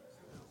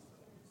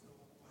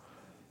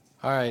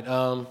All right.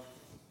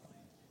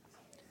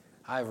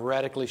 I've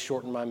radically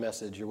shortened my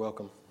message. You're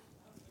welcome.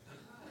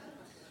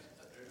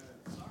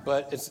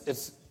 But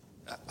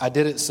I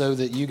did it so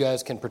that you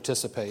guys can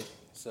participate.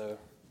 So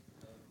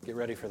get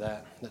ready for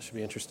that. That should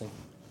be interesting.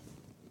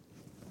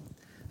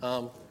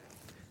 One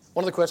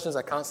of the questions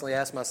I constantly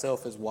ask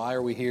myself is, why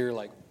are we here?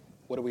 Like,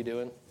 what are we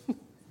doing?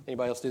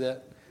 Anybody else do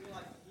that?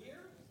 Like here?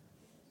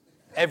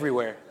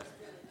 Everywhere.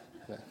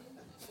 No.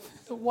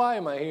 Why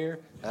am I here?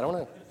 I don't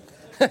know.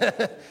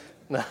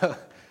 No.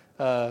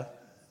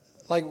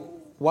 Like,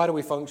 why do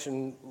we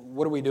function?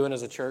 What are we doing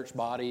as a church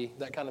body?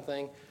 That kind of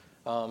thing.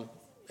 And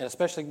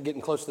especially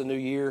getting close to the new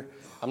year,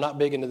 I'm not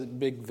big into the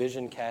big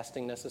vision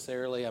casting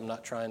necessarily. I'm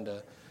not trying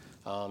to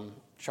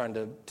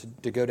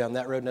go down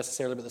that road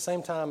necessarily. But at the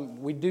same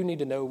time, we do need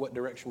to know what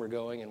direction we're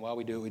going and why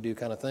we do what we do,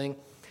 kind of thing.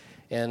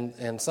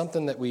 And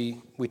something that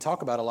we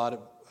talk about a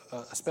lot,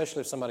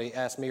 especially if somebody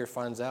asks me or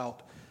finds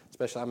out.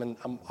 Especially,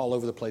 I'm all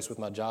over the place with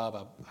my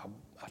job.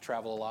 I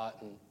travel a lot,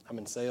 and I'm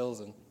in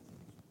sales, and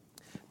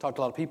talk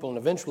to a lot of people, and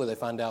eventually they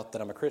find out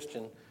that I'm a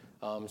Christian.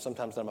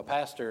 Sometimes that I'm a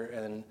pastor,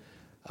 and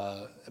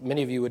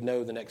many of you would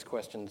know the next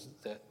questions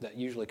that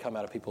usually come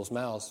out of people's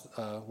mouths.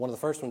 One of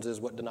the first ones is,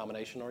 what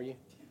denomination are you?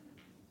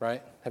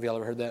 Right? Have y'all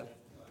ever heard that?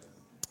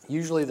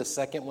 Usually the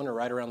second one, or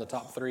right around the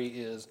top three,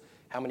 is,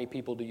 how many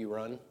people do you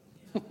run?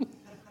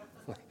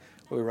 Are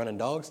we running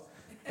dogs?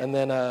 And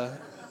then,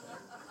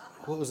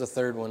 what was the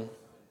third one?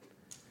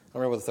 I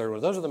don't remember what the third one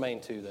was. Those are the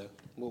main two, though.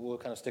 We'll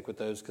kind of stick with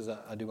those because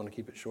I do want to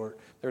keep it short.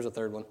 There's a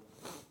third one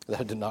that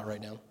I did not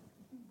write down.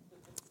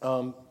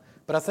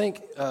 But I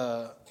think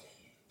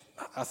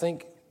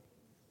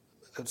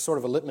sort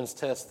of a litmus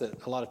test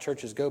that a lot of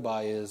churches go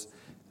by is,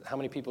 how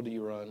many people do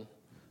you run?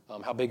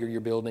 How big are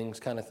your buildings,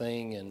 kind of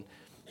thing? And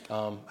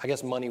I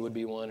guess money would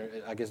be one. Or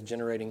I guess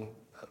generating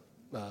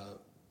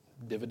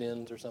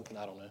dividends or something.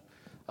 I don't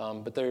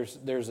know. But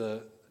there's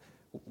a...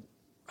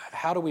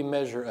 How do we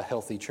measure a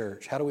healthy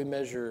church? How do we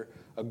measure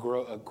a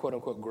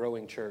quote-unquote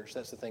growing church?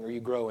 That's the thing. Are you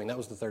growing? That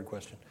was the third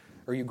question.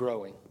 Are you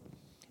growing?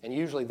 And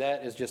usually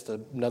that is just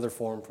another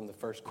form from the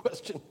first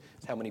question.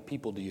 It's, how many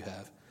people do you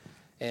have?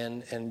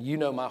 And you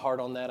know my heart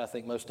on that. I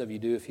think most of you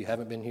do if you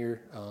haven't been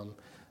here.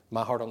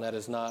 My heart on that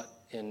is not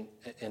in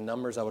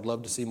numbers. I would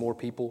love to see more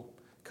people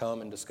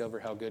come and discover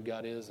how good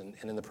God is. And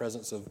in the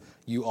presence of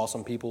you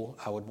awesome people,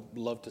 I would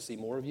love to see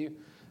more of you.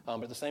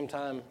 But at the same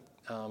time,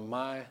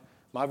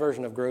 my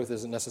version of growth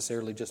isn't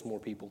necessarily just more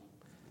people.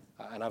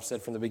 And I've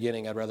said from the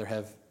beginning, I'd rather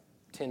have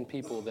 10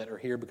 people that are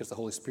here because the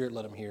Holy Spirit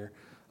let them here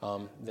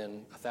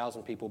than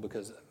 1,000 people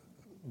because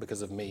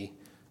of me,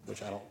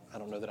 which I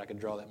don't know that I could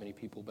draw that many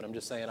people. But I'm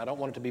just saying, I don't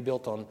want it to be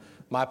built on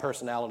my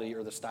personality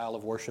or the style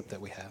of worship that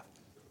we have.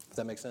 Does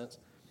that make sense?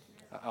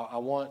 I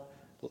want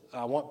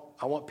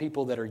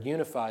people that are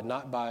unified,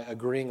 not by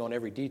agreeing on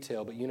every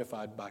detail, but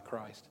unified by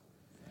Christ.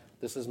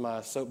 This is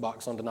my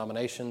soapbox on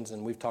denominations,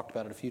 and we've talked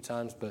about it a few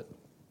times, but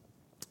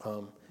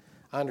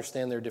I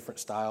understand there are different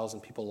styles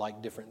and people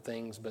like different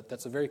things, but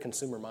that's a very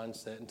consumer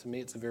mindset, and to me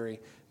it's a very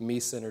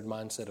me-centered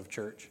mindset of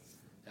church.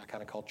 I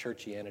kind of call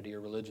churchianity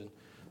or religion.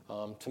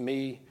 To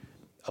me,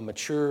 a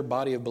mature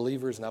body of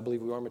believers, and I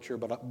believe we are mature,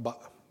 body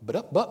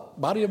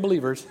of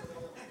believers,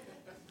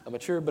 a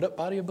mature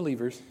body of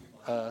believers,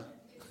 you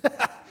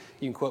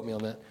can quote me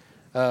on that,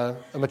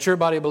 a mature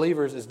body of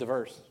believers is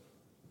diverse.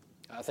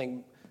 I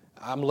think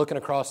I'm looking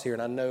across here,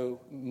 and I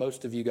know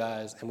most of you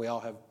guys, and we all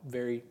have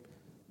very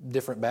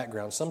different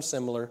backgrounds, some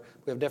similar.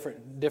 We have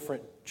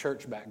different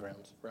church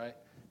backgrounds, right?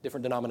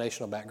 Different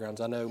denominational backgrounds.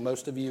 I know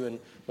most of you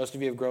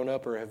have grown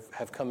up or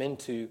have come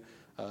into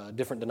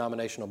different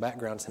denominational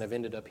backgrounds and have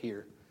ended up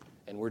here.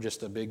 And we're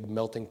just a big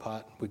melting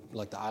pot. We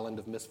like the island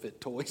of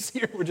misfit toys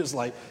here. We're just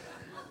like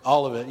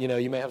all of it. You know,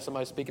 you may have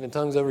somebody speaking in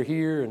tongues over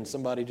here and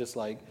somebody just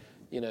like,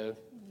 you know,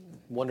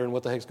 wondering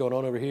what the heck's going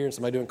on over here and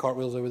somebody doing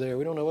cartwheels over there.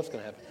 We don't know what's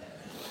going to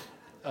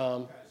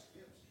happen.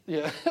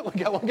 Yeah, we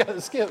got one guy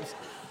that skips.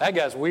 That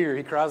guy's weird.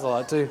 He cries a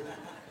lot, too.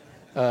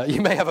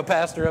 You may have a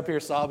pastor up here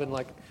sobbing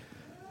like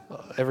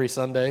every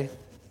Sunday.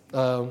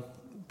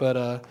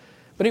 But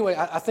anyway,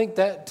 I think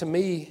that, to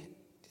me,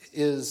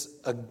 is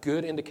a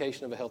good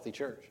indication of a healthy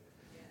church.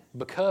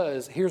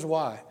 Because here's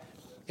why.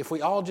 If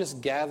we all just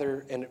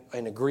gather and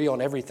agree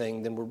on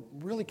everything, then we're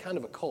really kind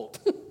of a cult.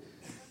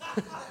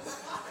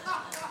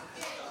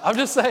 I'm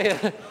just saying,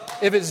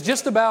 if it's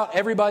just about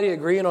everybody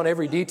agreeing on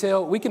every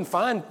detail, we can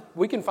find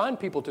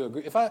people to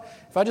agree. If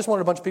I just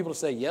wanted a bunch of people to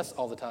say yes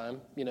all the time,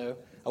 you know,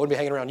 I wouldn't be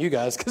hanging around you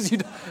guys because you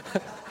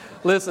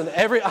listen.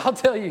 I'll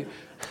tell you,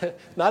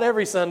 not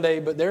every Sunday,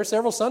 but there are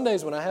several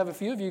Sundays when I have a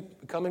few of you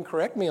come and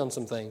correct me on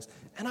some things,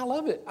 and I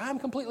love it. I'm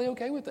completely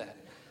okay with that.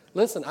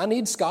 Listen, I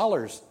need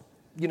scholars,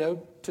 you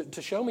know,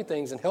 to show me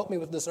things and help me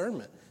with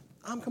discernment.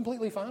 I'm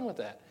completely fine with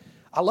that.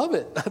 I love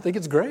it. I think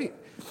it's great.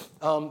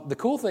 The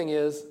cool thing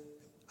is,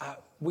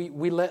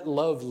 we let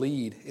love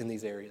lead in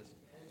these areas.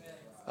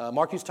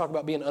 Mark used to talk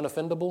about being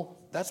unoffendable.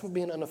 That's what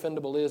being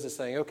unoffendable is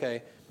saying,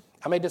 okay,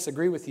 I may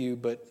disagree with you,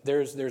 but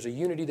there's a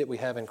unity that we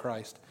have in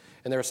Christ.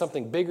 And there's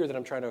something bigger that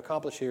I'm trying to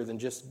accomplish here than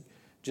just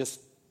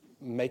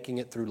making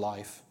it through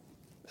life,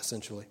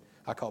 essentially.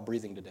 I call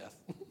breathing to death.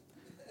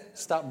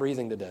 Stop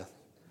breathing to death.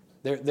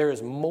 There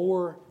is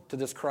more to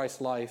this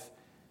Christ life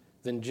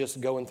than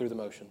just going through the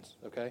motions,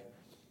 okay?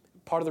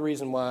 Part of the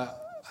reason why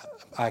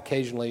I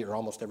occasionally, or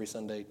almost every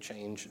Sunday,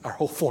 change our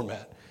whole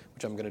format,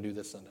 which I'm going to do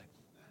this Sunday.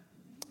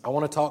 I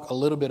want to talk a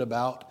little bit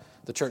about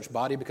the church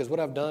body, because what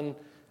I've done,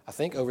 I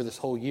think, over this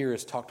whole year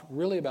is talked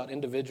really about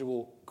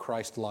individual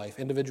Christ life,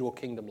 individual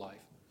kingdom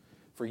life,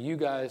 for you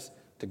guys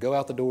to go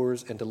out the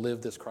doors and to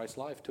live this Christ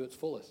life to its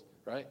fullest,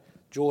 right?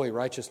 Joy,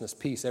 righteousness,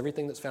 peace,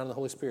 everything that's found in the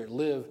Holy Spirit.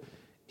 Live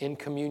in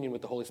communion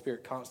with the Holy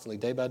Spirit constantly,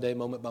 day by day,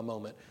 moment by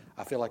moment.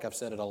 I feel like I've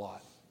said it a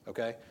lot,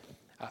 okay?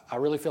 I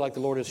really feel like the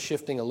Lord is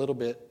shifting a little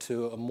bit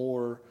to a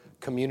more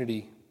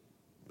community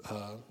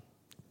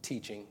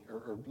teaching,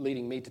 or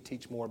leading me to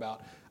teach more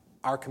about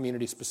our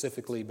community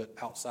specifically, but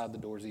outside the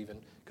doors even,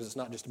 because it's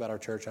not just about our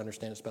church. I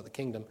understand it's about the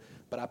kingdom,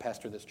 but I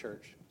pastor this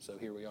church, so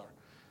here we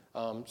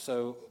are.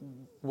 So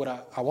what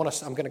I'm going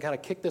to kind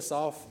of kick this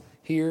off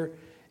here,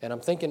 and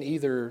I'm thinking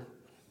either,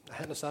 I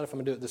hadn't decided if I'm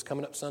going to do it this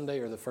coming up Sunday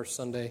or the first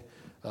Sunday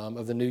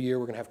of the new year.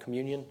 We're going to have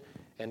communion,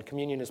 and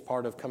communion is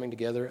part of coming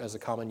together as a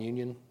common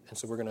union, and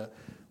so we're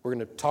going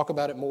to talk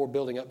about it more,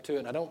 building up to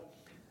it.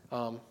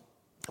 And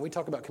we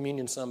talk about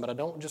communion some, but I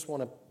don't just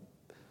want to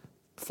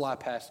fly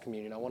past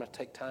communion. I want to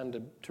take time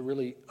to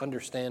really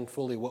understand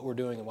fully what we're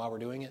doing and why we're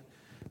doing it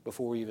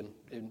before we even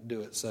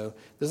do it. So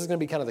this is going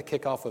to be kind of the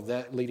kickoff of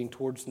that, leading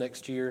towards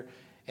next year,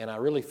 and I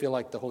really feel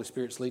like the Holy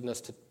Spirit's leading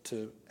us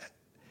to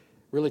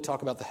really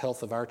talk about the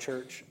health of our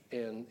church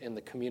and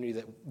the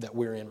community that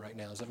we're in right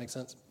now. Does that make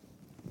sense?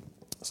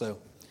 So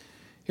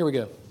here we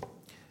go.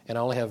 And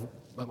I'm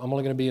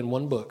only going to be in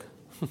one book.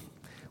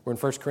 We're in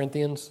 1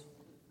 Corinthians.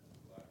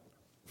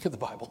 The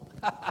Bible.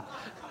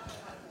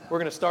 We're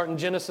going to start in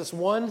Genesis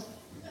 1. This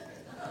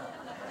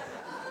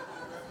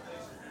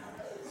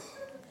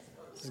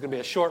is going to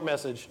be a short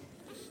message.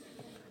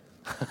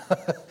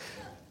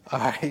 All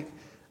right.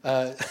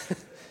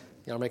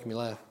 Y'all are making me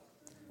laugh.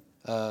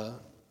 1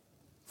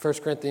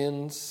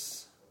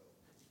 Corinthians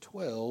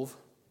 12.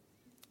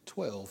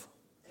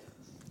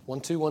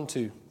 1,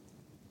 2. It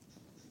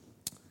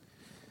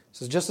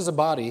says, just as a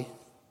body,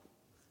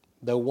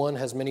 though one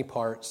has many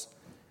parts,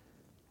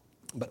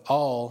 but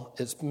all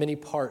its many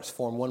parts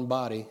form one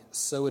body,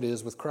 so it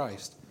is with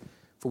Christ.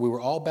 For we were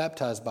all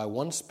baptized by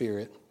one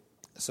Spirit,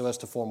 so as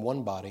to form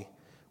one body,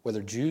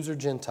 whether Jews or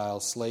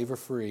Gentiles, slave or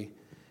free,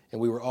 and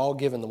we were all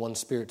given the one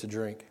Spirit to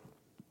drink.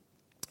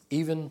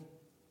 Even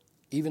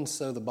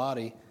so the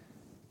body,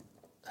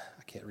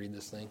 I can't read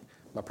this thing.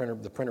 The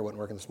printer wasn't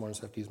working this morning,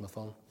 so I have to use my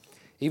phone.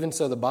 Even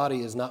so the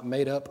body is not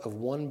made up of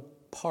one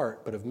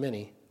part, but of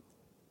many.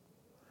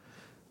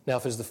 Now,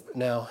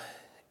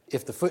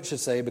 if the foot should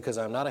say, because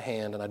I am not a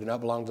hand and I do not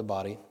belong to the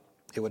body,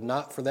 it would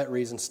not for that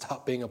reason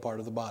stop being a part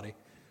of the body.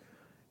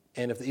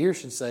 And if the ear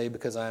should say,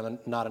 because I am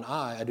not an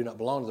eye, I do not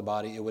belong to the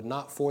body, it would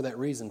not for that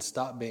reason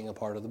stop being a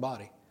part of the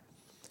body.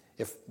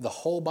 If the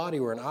whole body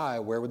were an eye,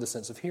 where would the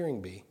sense of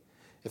hearing be?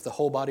 If the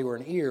whole body were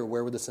an ear,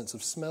 where would the sense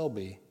of smell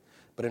be?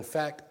 But in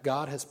fact,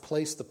 God has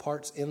placed the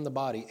parts in the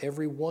body,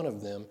 every one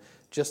of them,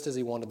 just as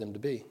He wanted them to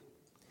be.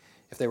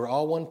 If they were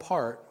all one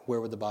part, where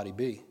would the body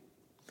be?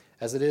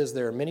 As it is,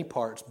 there are many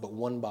parts, but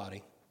one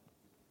body.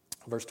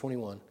 Verse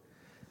 21.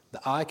 The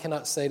eye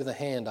cannot say to the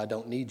hand, I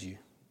don't need you.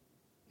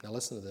 Now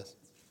listen to this.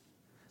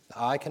 The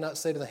eye cannot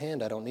say to the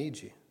hand, I don't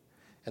need you.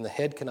 And the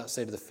head cannot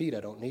say to the feet, I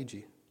don't need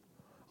you.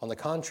 On the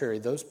contrary,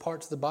 those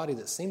parts of the body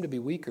that seem to be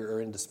weaker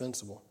are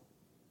indispensable.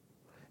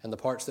 And the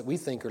parts that we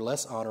think are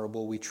less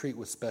honorable, we treat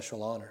with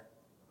special honor.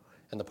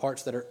 And the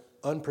parts that are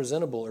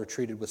unpresentable are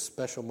treated with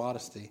special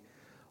modesty,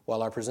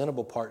 while our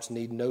presentable parts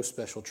need no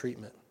special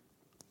treatment.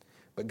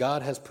 But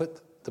God has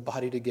put the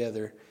body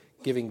together,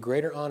 giving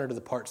greater honor to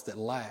the parts that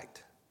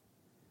lacked,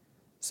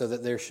 so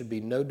that there should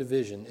be no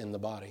division in the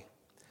body.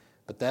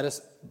 But that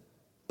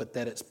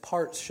its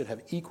parts should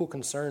have equal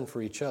concern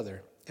for each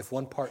other. If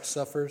one part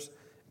suffers,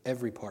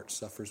 every part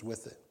suffers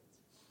with it.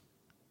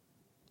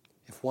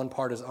 If one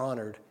part is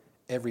honored,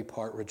 every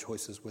part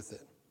rejoices with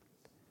it.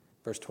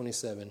 Verse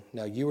 27,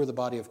 now you are the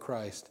body of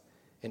Christ,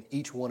 and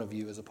each one of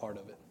you is a part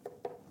of it.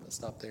 Let's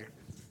stop there.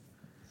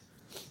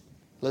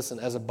 Listen,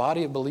 as a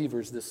body of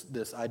believers,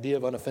 this idea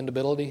of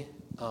unoffendability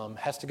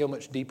has to go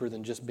much deeper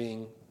than just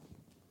being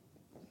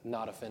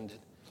not offended.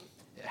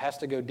 It has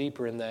to go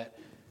deeper in that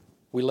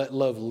we let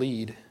love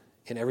lead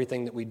in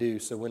everything that we do.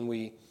 So when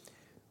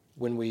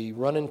we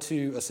run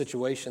into a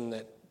situation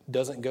that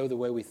doesn't go the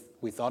way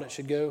we thought it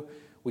should go,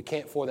 we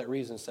can't for that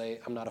reason say,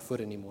 I'm not a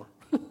foot anymore.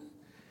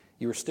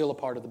 You are still a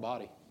part of the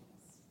body.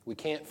 We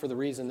can't, for the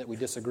reason that we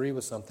disagree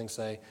with something,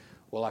 say,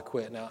 well, I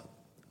quit. Now,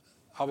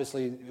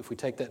 obviously, if we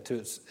take that to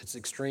its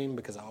extreme,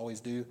 because I always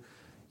do,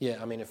 yeah,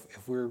 I mean,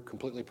 if we're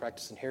completely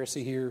practicing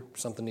heresy here,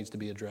 something needs to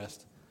be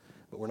addressed.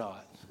 But we're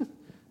not.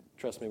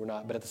 Trust me, we're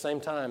not. But at the same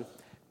time,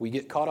 we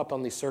get caught up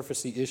on these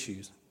surfacey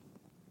issues.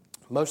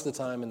 Most of the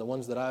time, and the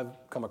ones that I've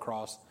come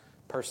across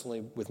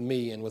personally with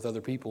me and with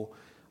other people,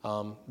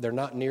 they're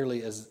not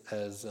nearly as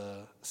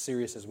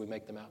serious as we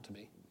make them out to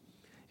be.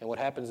 And what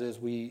happens is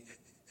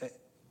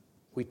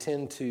we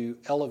tend to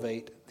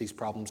elevate these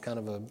problems, kind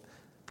of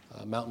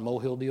a mountain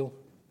molehill deal.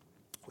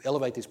 We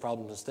elevate these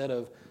problems instead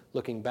of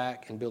looking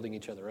back and building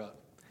each other up.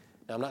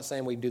 Now, I'm not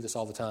saying we do this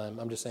all the time.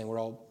 I'm just saying we're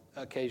all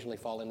occasionally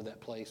fall into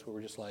that place where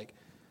we're just like,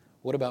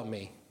 what about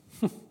me?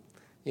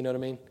 You know what I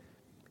mean?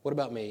 What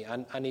about me?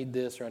 I need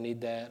this or I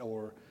need that.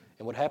 And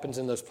what happens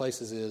in those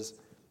places is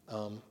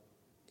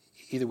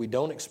either we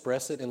don't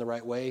express it in the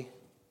right way,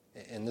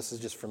 and this is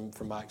just from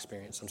my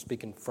experience. I'm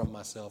speaking from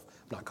myself.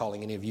 I'm not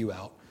calling any of you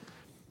out.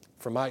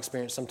 From my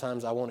experience,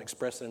 sometimes I won't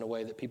express it in a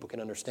way that people can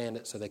understand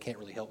it, so they can't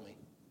really help me,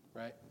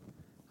 right?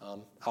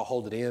 I'll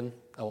hold it in.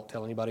 I won't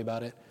tell anybody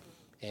about it.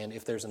 And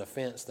if there's an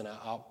offense, then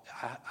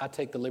I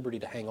take the liberty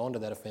to hang on to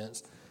that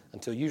offense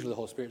until usually the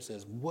Holy Spirit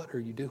says, what are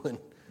you doing?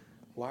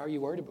 Why are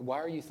you worried? Why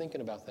are you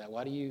thinking about that?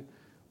 Why do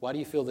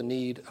you feel the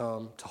need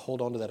to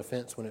hold on to that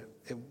offense when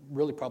it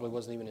really probably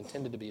wasn't even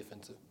intended to be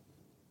offensive?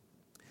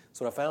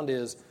 So what I found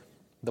is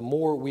the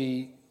more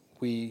we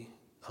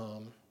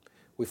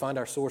find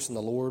our source in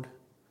the Lord,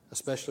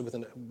 especially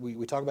within,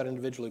 we talk about it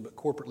individually, but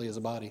corporately as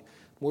a body,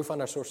 the more we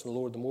find our source in the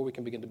Lord, the more we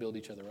can begin to build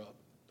each other up.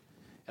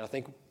 And I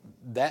think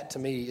that, to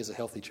me, is a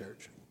healthy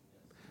church.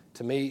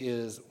 To me,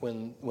 is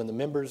when the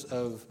members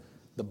of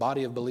the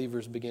body of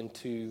believers begin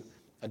to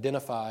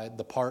identify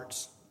the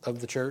parts of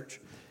the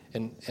church.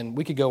 And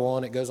we could go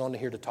on. It goes on to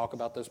here to talk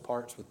about those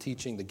parts with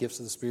teaching, the gifts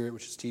of the Spirit,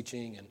 which is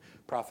teaching and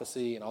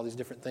prophecy and all these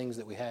different things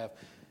that we have,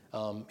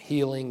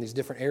 healing, these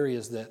different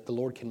areas that the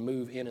Lord can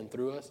move in and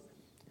through us.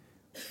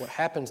 What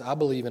happens, I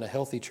believe, in a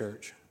healthy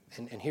church,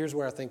 and here's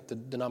where I think the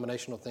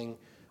denominational thing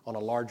on a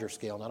larger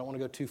scale, and I don't want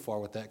to go too far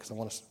with that because I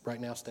want to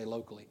right now stay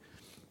locally,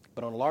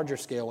 but on a larger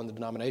scale, when the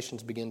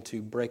denominations begin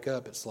to break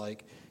up, it's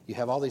like you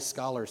have all these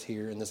scholars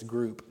here in this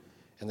group,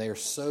 and they are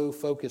so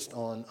focused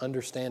on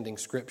understanding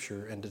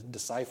Scripture and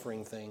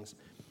deciphering things,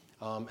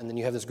 and then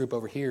you have this group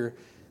over here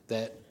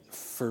that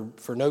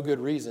for no good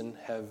reason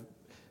have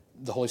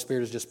the Holy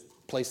Spirit has just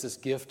placed this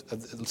gift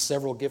of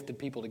several gifted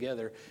people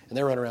together, and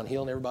they're running around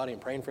healing everybody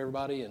and praying for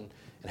everybody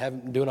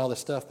and doing all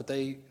this stuff, but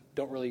they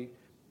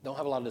don't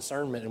have a lot of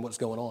discernment in what's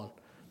going on.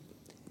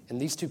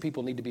 And these two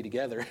people need to be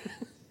together.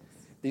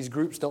 These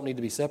groups don't need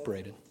to be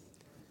separated.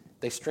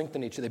 They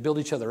strengthen each other. They build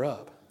each other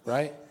up,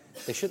 right?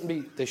 They shouldn't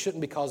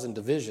be causing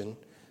division.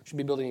 They should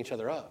be building each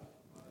other up.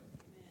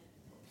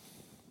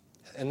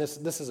 And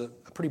this is a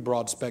pretty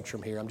broad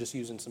spectrum here. I'm just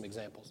using some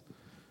examples.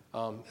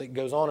 It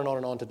goes on and on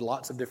and on to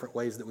lots of different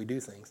ways that we do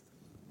things.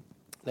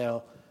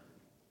 Now,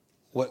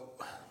 what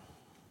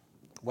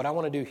I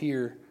want to do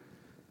here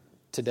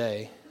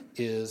today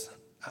is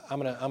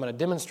I'm gonna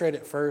demonstrate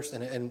it first,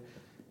 and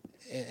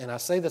I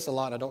say this a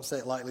lot. I don't say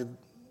it lightly.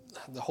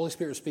 The Holy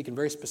Spirit is speaking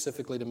very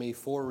specifically to me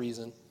for a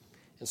reason,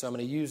 and so I'm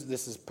going to use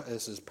this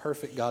is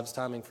perfect God's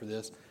timing for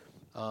this,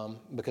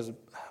 because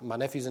my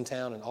nephew's in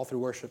town, and all through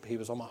worship he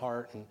was on my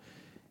heart,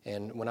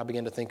 and when I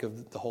began to think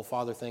of the whole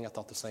father thing, I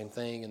thought the same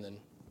thing, and then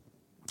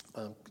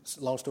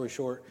long story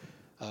short,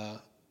 we're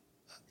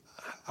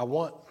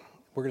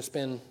going to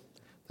spend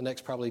the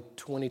next probably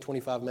 20,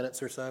 25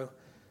 minutes or so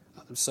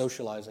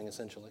socializing,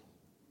 essentially,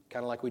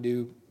 kind of like we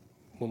do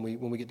when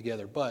we get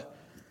together. But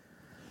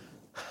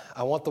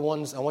I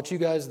want you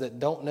guys that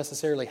don't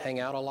necessarily hang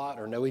out a lot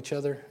or know each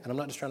other, and I'm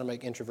not just trying to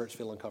make introverts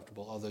feel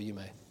uncomfortable, although you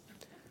may.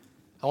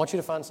 I want you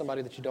to find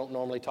somebody that you don't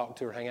normally talk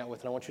to or hang out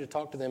with, and I want you to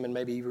talk to them and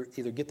maybe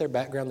either get their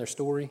background, their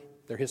story,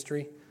 their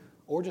history,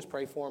 or just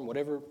pray for them,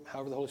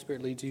 however the Holy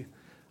Spirit leads you.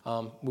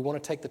 We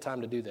want to take the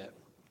time to do that.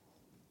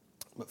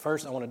 But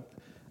first, I want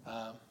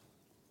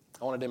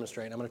to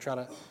demonstrate.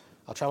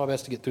 I'll try my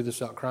best to get through this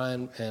without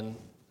crying, and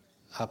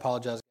I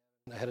apologize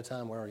ahead of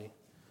time. Where are you?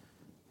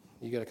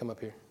 You got to come up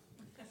here.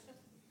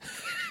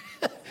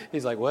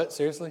 He's like, what?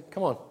 Seriously?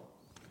 Come on.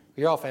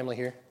 You're all family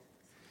here.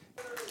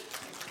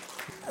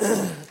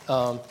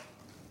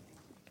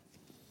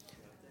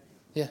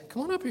 Yeah,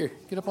 come on up here.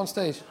 Get up on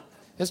stage.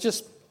 It's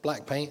just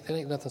black paint. It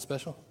ain't nothing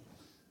special.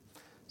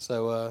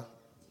 So,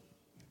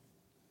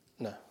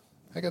 no.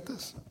 I got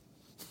this.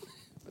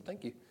 But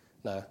thank you.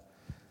 No.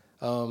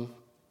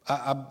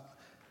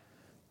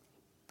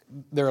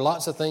 There are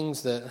lots of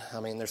things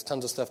there's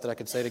tons of stuff that I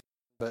could say,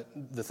 but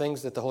the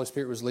things that the Holy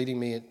Spirit was leading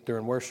me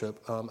during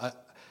worship,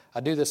 I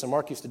do this, and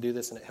Mark used to do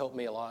this, and it helped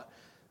me a lot.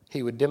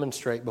 He would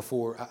demonstrate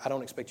before. I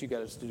don't expect you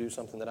guys to do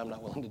something that I'm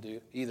not willing to do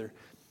either,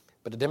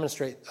 but to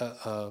demonstrate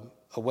a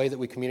way that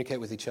we communicate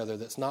with each other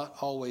that's not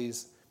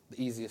always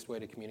the easiest way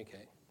to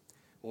communicate.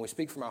 When we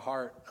speak from our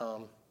heart,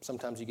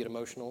 sometimes you get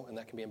emotional, and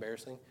that can be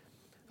embarrassing.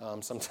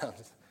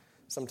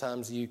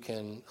 Sometimes you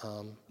can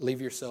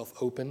leave yourself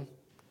open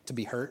to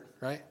be hurt,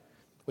 right?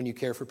 When you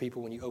care for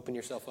people, when you open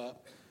yourself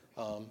up.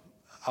 I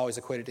always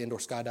equate it to indoor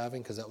skydiving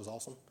because that was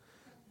awesome.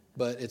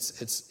 But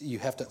you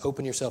have to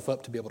open yourself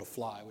up to be able to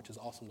fly, which is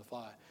awesome to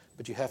fly.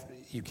 But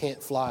you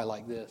can't fly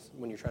like this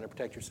when you're trying to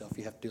protect yourself.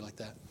 You have to do like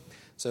that.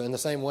 So in the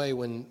same way,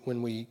 when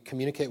we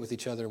communicate with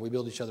each other and we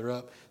build each other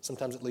up,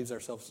 sometimes it leaves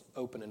ourselves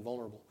open and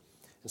vulnerable.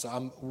 And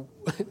so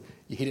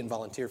he didn't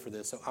volunteer for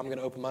this, so I'm going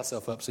to open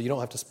myself up so you don't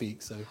have to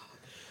speak. So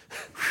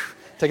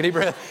take a deep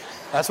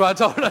breath. That's why I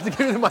told her not to give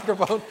you the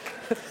microphone.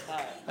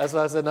 That's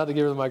why I said not to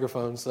give her the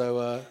microphone.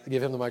 So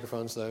give him the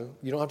microphone. So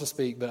you don't have to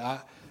speak, but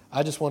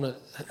I just want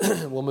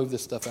to. We'll move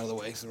this stuff out of the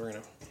way. So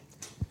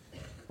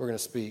we're gonna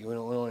speak. We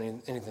don't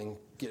want anything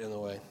getting in the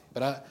way.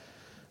 But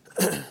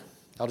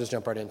I'll just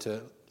jump right into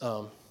it.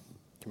 Come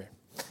here.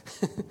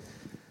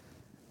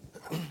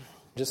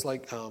 Just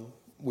like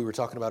we were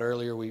talking about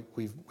earlier,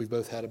 we've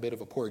both had a bit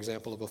of a poor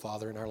example of a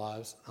father in our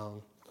lives.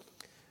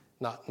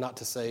 Not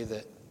to say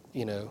that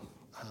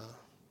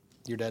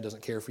your dad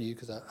doesn't care for you,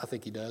 because I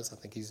think he does. I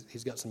think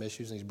he's got some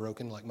issues and he's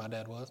broken like my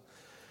dad was.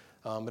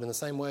 But in the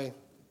same way,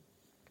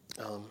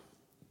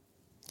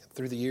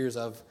 through the years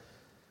I've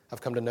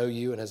come to know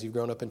you, and as you've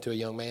grown up into a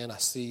young man, I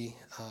see,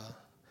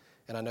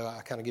 and I know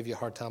I kind of give you a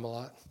hard time a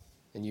lot,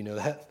 and you know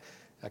that.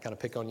 I kind of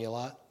pick on you a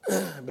lot.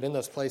 But in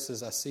those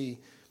places, I see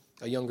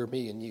a younger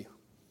me in you.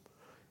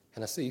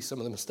 And I see some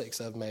of the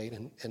mistakes I've made,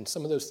 and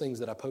some of those things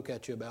that I poke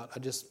at you about, I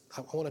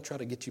want to try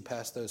to get you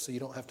past those so you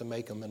don't have to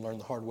make them and learn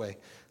the hard way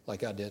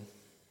like I did.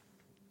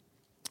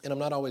 And I'm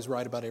not always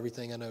right about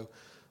everything. I know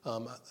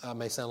I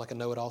may sound like a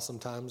know-it-all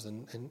sometimes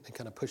and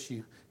kind of push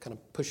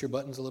your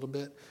buttons a little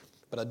bit,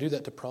 but I do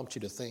that to prompt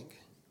you to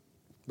think,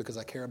 because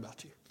I care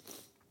about you.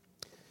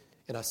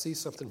 And I see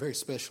something very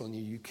special in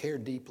you. You care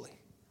deeply,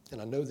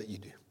 and I know that you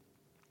do.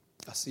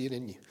 I see it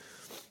in you.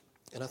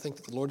 And I think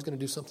that the Lord's going to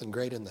do something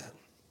great in that.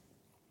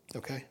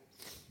 Okay?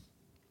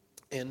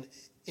 And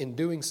in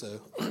doing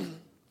so,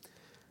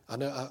 I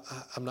know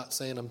I'm not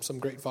saying I'm some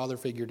great father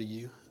figure to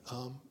you,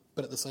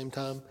 but at the same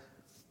time,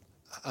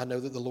 I know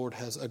that the Lord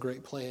has a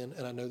great plan,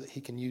 and I know that He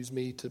can use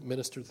me to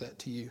minister that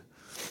to you.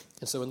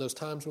 And so in those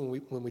times when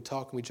we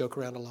talk and we joke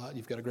around a lot,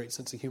 you've got a great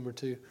sense of humor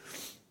too.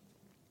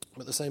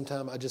 But at the same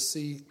time, I just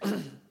see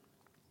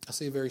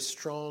a very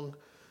strong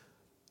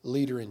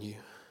leader in you.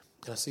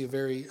 And I see a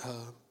very...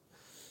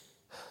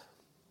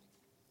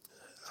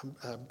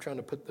 I'm trying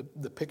to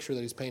put the picture that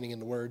he's painting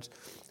into words.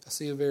 I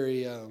see a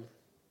very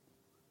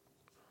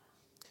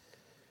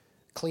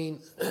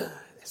clean,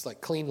 it's like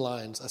clean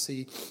lines. I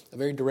see a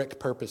very direct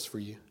purpose for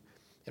you.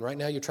 And right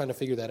now you're trying to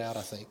figure that out,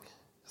 I think.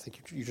 I think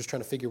you're just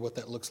trying to figure what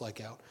that looks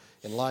like out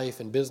in life,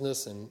 in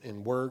business,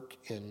 in work,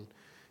 in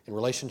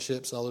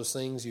relationships, all those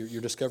things. You're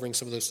discovering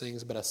some of those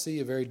things. But I see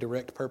a very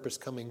direct purpose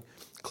coming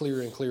clearer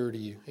and clearer to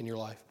you in your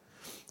life.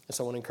 And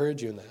so I want to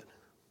encourage you in that.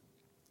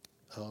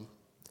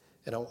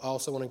 And I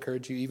also want to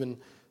encourage you, even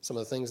some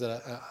of the things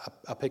that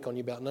I pick on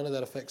you about, none of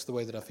that affects the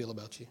way that I feel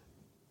about you.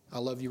 I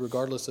love you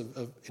regardless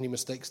of any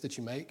mistakes that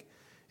you make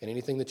and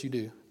anything that you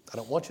do. I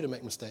don't want you to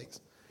make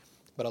mistakes,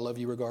 but I love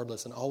you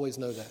regardless, and always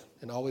know that.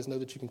 And always know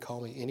that you can call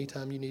me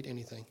anytime you need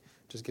anything.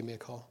 Just give me a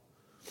call.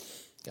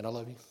 And I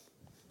love you.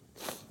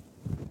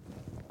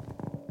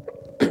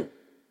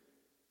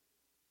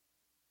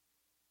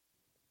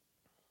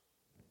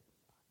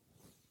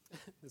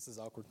 This is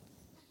awkward.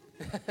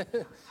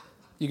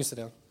 You can sit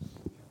down.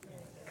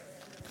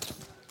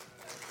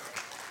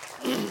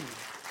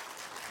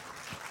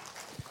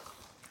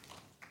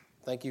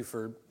 Thank you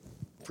for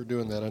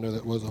doing that. I know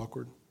that was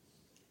awkward.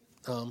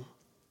 But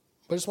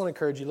I just want to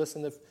encourage you.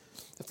 Listen, if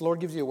the Lord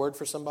gives you a word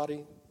for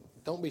somebody,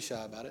 don't be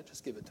shy about it.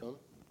 Just give it to them.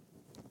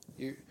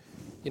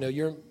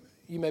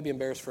 You may be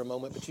embarrassed for a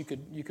moment, but you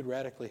could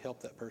radically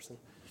help that person.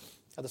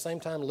 At the same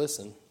time,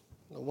 listen.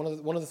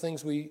 One of the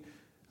things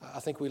I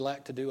think we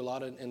lack to do a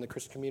lot in the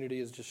Christian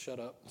community is just shut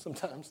up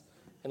sometimes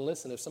and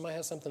listen. If somebody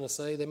has something to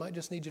say, they might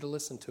just need you to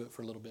listen to it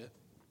for a little bit.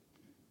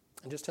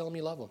 And just tell them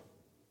you love them.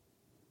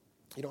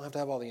 You don't have to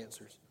have all the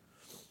answers.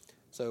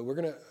 So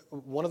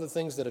one of the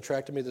things that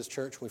attracted me to this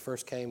church when we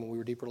first came, when we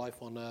were Deeper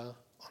Life on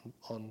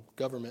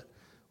government,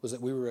 was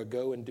that we were a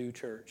go and do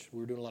church.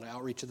 We were doing a lot of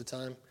outreach at the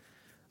time.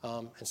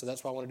 And so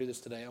that's why I want to do this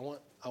today.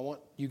 I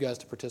want you guys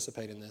to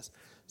participate in this.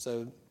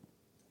 So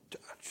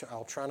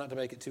I'll try not to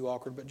make it too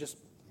awkward, but just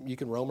you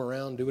can roam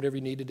around, do whatever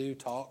you need to do,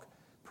 talk,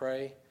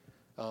 pray.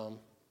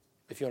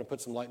 If you want to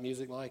put some light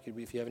music,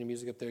 if you have any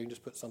music up there, you can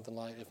just put something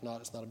light. If not,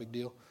 it's not a big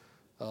deal.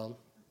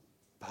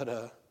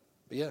 But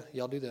yeah,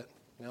 y'all do that.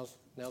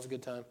 Now's a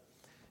good time.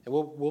 And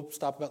we'll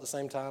stop about the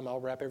same time. I'll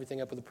wrap everything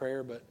up with a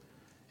prayer.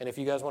 And if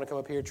you guys want to come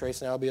up here,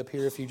 Tracy and I'll be up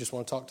here if you just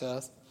want to talk to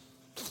us.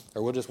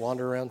 Or we'll just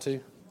wander around too.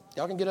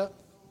 Y'all can get up.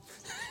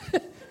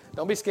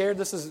 Don't be scared.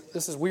 This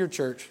is weird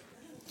church.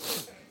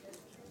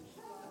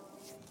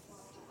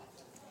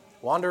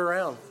 Wander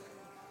around.